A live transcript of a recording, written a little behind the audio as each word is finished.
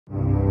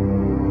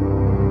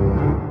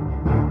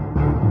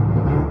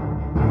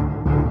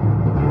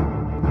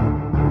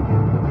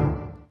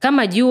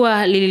Kama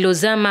jua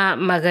lililozama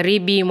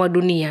magharibi mwa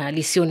dunia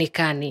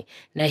lisionekane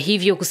na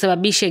hivyo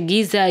kusababisha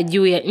giza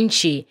juu ya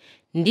nchi,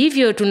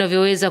 ndivyo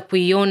tunavyoweza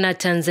kuiona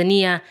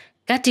Tanzania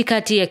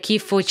katikati ya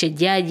kifo cha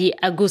Jaji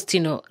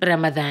Augustino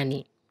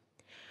Ramadhani.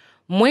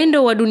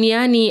 Mwendo wa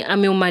duniani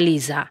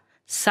ameumaliza.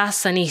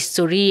 Sasa ni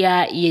historia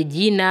ya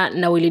jina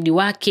na weledi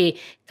wake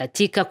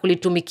katika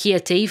kulitumikia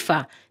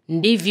taifa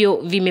ndivyo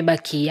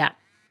vimebakia.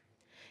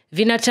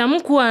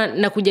 Vinatamkwa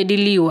na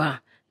kujadiliwa,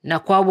 na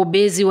kwa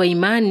wabobezi wa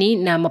imani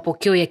na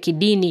mapokeo ya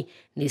kidini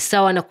ni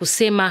sawa na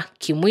kusema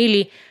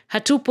kimwili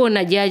hatupo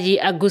na Jaji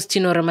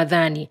Augustino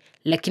Ramadhani,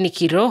 lakini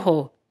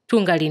kiroho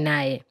tungali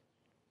naye.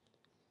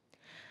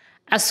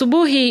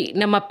 Asubuhi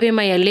na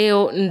mapema ya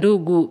leo,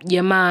 ndugu,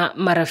 jamaa,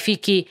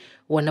 marafiki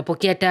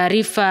wanapokea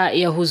taarifa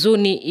ya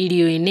huzuni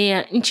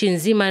iliyoenea nchi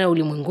nzima na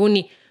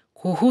ulimwenguni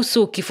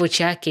kuhusu kifo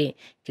chake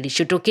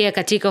kilichotokea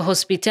katika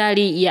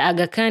hospitali ya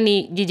Aga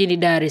Khan jijini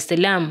Dar es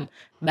Salaam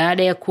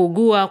baada ya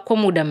kuugua kwa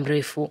muda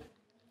mrefu.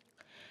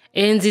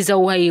 Enzi za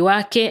uhai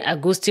wake,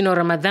 Augustino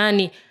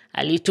Ramadhani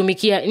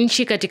alitumikia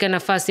nchi katika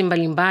nafasi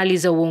mbalimbali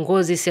za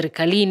uongozi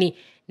serikalini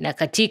na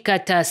katika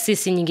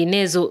taasisi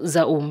nyinginezo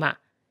za umma.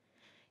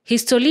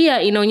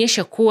 Historia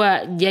inaonyesha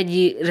kuwa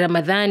Jaji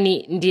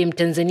Ramadhani ndiye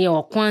Mtanzania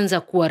wa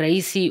kwanza kuwa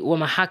rais wa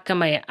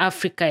Mahakama ya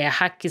Afrika ya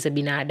Haki za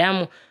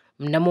Binadamu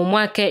mnamo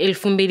mwaka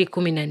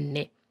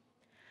 2014.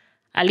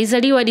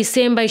 Alizaliwa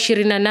Disemba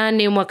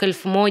 28 mwaka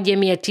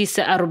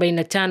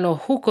 1945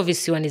 huko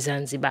visiwani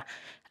Zanzibar,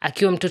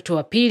 akiwa mtoto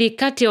wa pili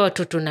kati ya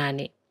watoto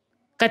 8.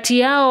 Kati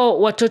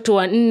yao watoto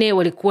 4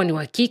 walikuwa ni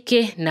wa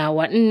kike na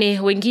 4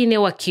 wengine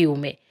wa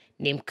kiume.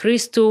 Ni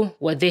Mkristo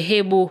wa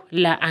dhehebu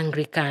la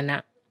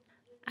Anglikana.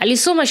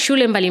 Alisoma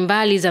shule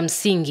mbalimbali za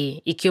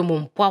msingi ikiwemo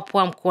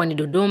Mpwapwa mkoani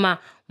Dodoma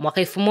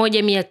mwaka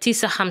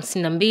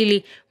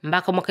 1952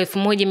 mpaka mwaka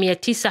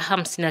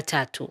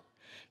 1953.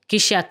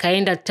 Kisha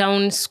akaenda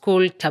Town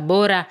School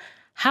Tabora.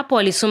 Hapo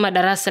alisoma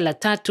darasa la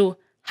 3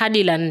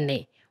 hadi la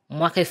 4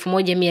 mwaka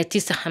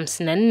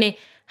 1954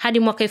 hadi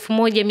mwaka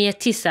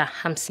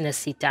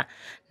 1956,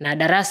 na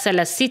darasa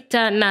la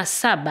 6 na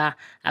 7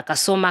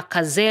 akasoma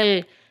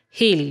Kazel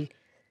Hill,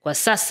 kwa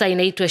sasa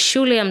inaitwa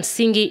Shule ya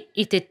Msingi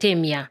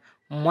Itetemia,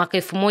 mwaka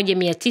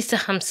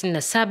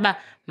 1957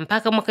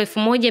 mpaka mwaka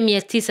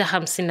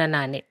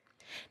 1958.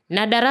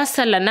 Na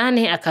darasa la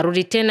 8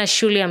 akarudi tena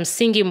Shule ya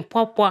Msingi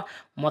Mpwapwa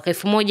mwaka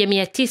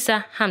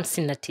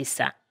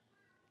 1959.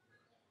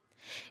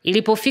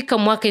 Ilipofika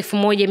mwaka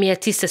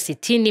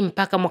 1960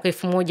 mpaka mwaka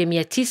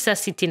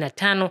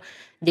 1965,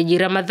 Jaji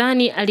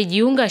Ramadhani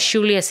alijiunga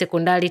Shule ya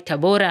Sekondari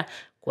Tabora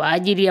kwa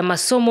ajili ya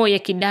masomo ya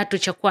kidato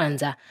cha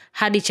kwanza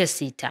hadi cha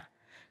 6.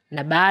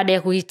 Na baada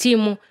ya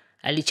kuhitimu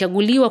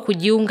alichaguliwa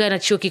kujiunga na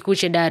Chuo Kikuu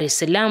cha Dar es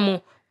Salaam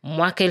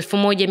mwaka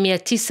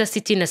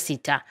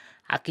 1966,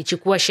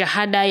 akichukua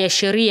shahada ya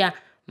sheria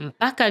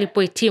mpaka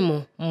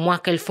alipohitimu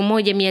mwaka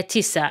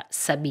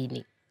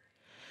 1970.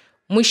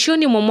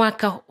 Mwishoni mwa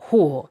mwaka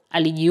huo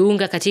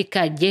alijiunga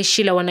katika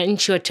Jeshi la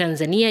Wananchi wa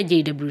Tanzania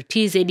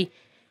JWTZ.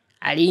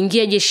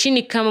 Aliingia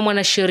jeshini kama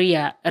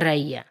mwanasheria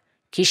raia,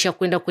 kisha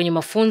kwenda kwenye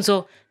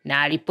mafunzo,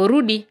 na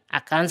aliporudi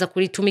akaanza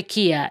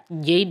kulitumikia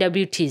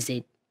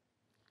JWTZ.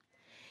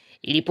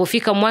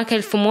 Ilipofika mwaka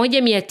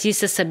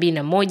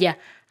 1971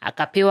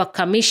 akapewa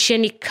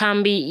kamisheni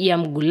kambi ya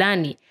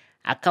Mgulani,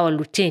 akawa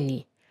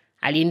luteni.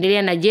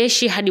 Aliendelea na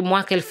jeshi hadi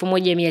mwaka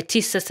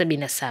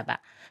 1977.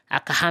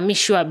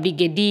 Akahamishwa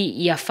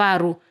brigedi ya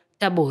Faru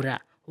Tabora,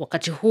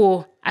 wakati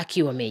huo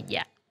akiwa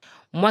meja.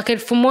 Mwaka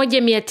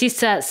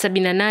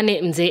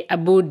 1978 mzee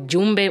Aboud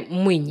Jumbe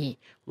Mwinyi,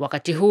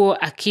 wakati huo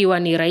akiwa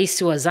ni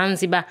rais wa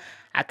Zanzibar,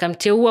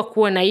 akamteua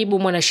kuwa naibu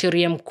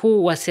mwanasheria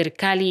mkuu wa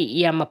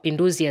serikali ya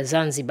mapinduzi ya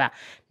Zanzibar,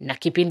 na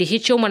kipindi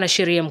hicho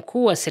mwanasheria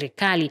mkuu wa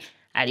serikali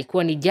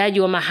alikuwa ni jaji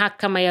wa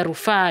mahakama ya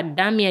rufaa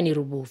Damian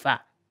Rubuva.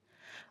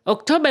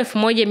 Oktoba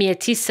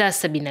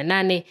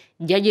 1978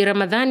 Jaji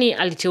Ramadhani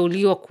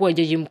aliteuliwa kuwa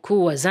jaji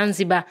mkuu wa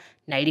Zanzibar,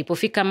 na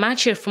ilipofika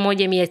Machi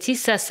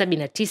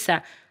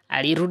 1979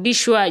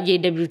 alirudishwa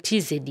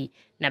JWTZ,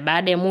 na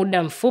baada ya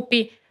muda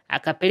mfupi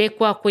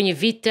akapelekwa kwenye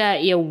vita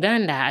ya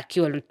Uganda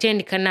akiwa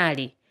luteni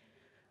kanali.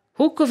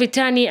 Huko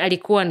vitani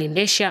alikuwa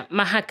anaendesha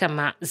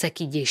mahakama za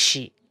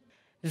kijeshi.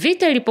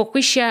 Vita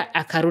ilipokwisha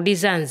akarudi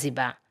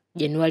Zanzibar.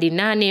 Januari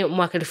 8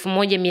 mwaka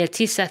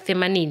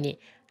 1980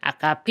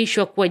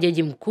 akaapishwa kuwa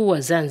jaji mkuu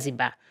wa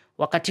Zanzibar,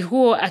 wakati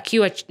huo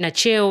akiwa na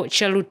cheo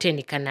cha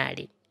luteni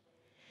kanali.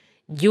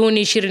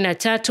 Juni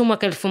 23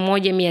 mwaka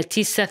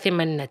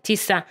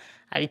 1989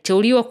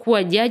 aliteuliwa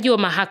kuwa jaji wa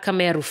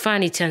mahakama ya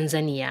rufani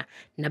Tanzania,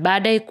 na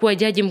baadaye kuwa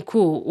jaji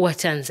mkuu wa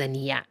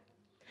Tanzania.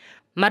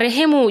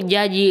 Marehemu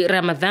Jaji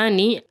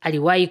Ramadhani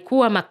aliwahi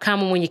kuwa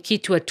makamu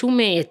mwenyekiti wa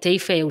Tume ya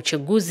Taifa ya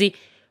Uchaguzi,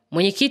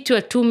 mwenyekiti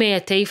wa Tume ya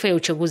Taifa ya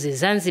Uchaguzi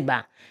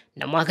Zanzibar,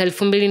 na mwaka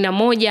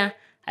 2001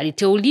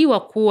 aliteuliwa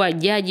kuwa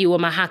jaji wa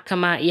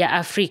mahakama ya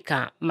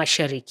Afrika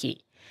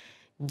Mashariki.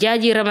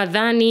 Jaji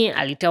Ramadhani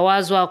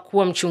alitawazwa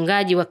kuwa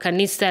mchungaji wa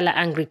kanisa la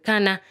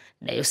Anglikana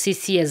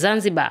Dayosisi ya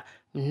Zanzibar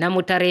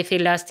mnamo tarehe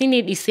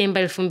 30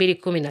 Disemba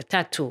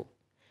 2013.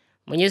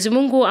 Mwenyezi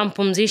Mungu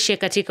ampumzishe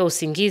katika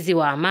usingizi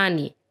wa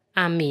amani.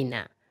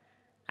 Amina.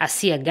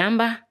 Asia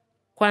Gamba,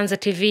 Kwanza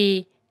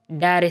TV,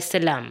 Dar es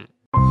Salaam.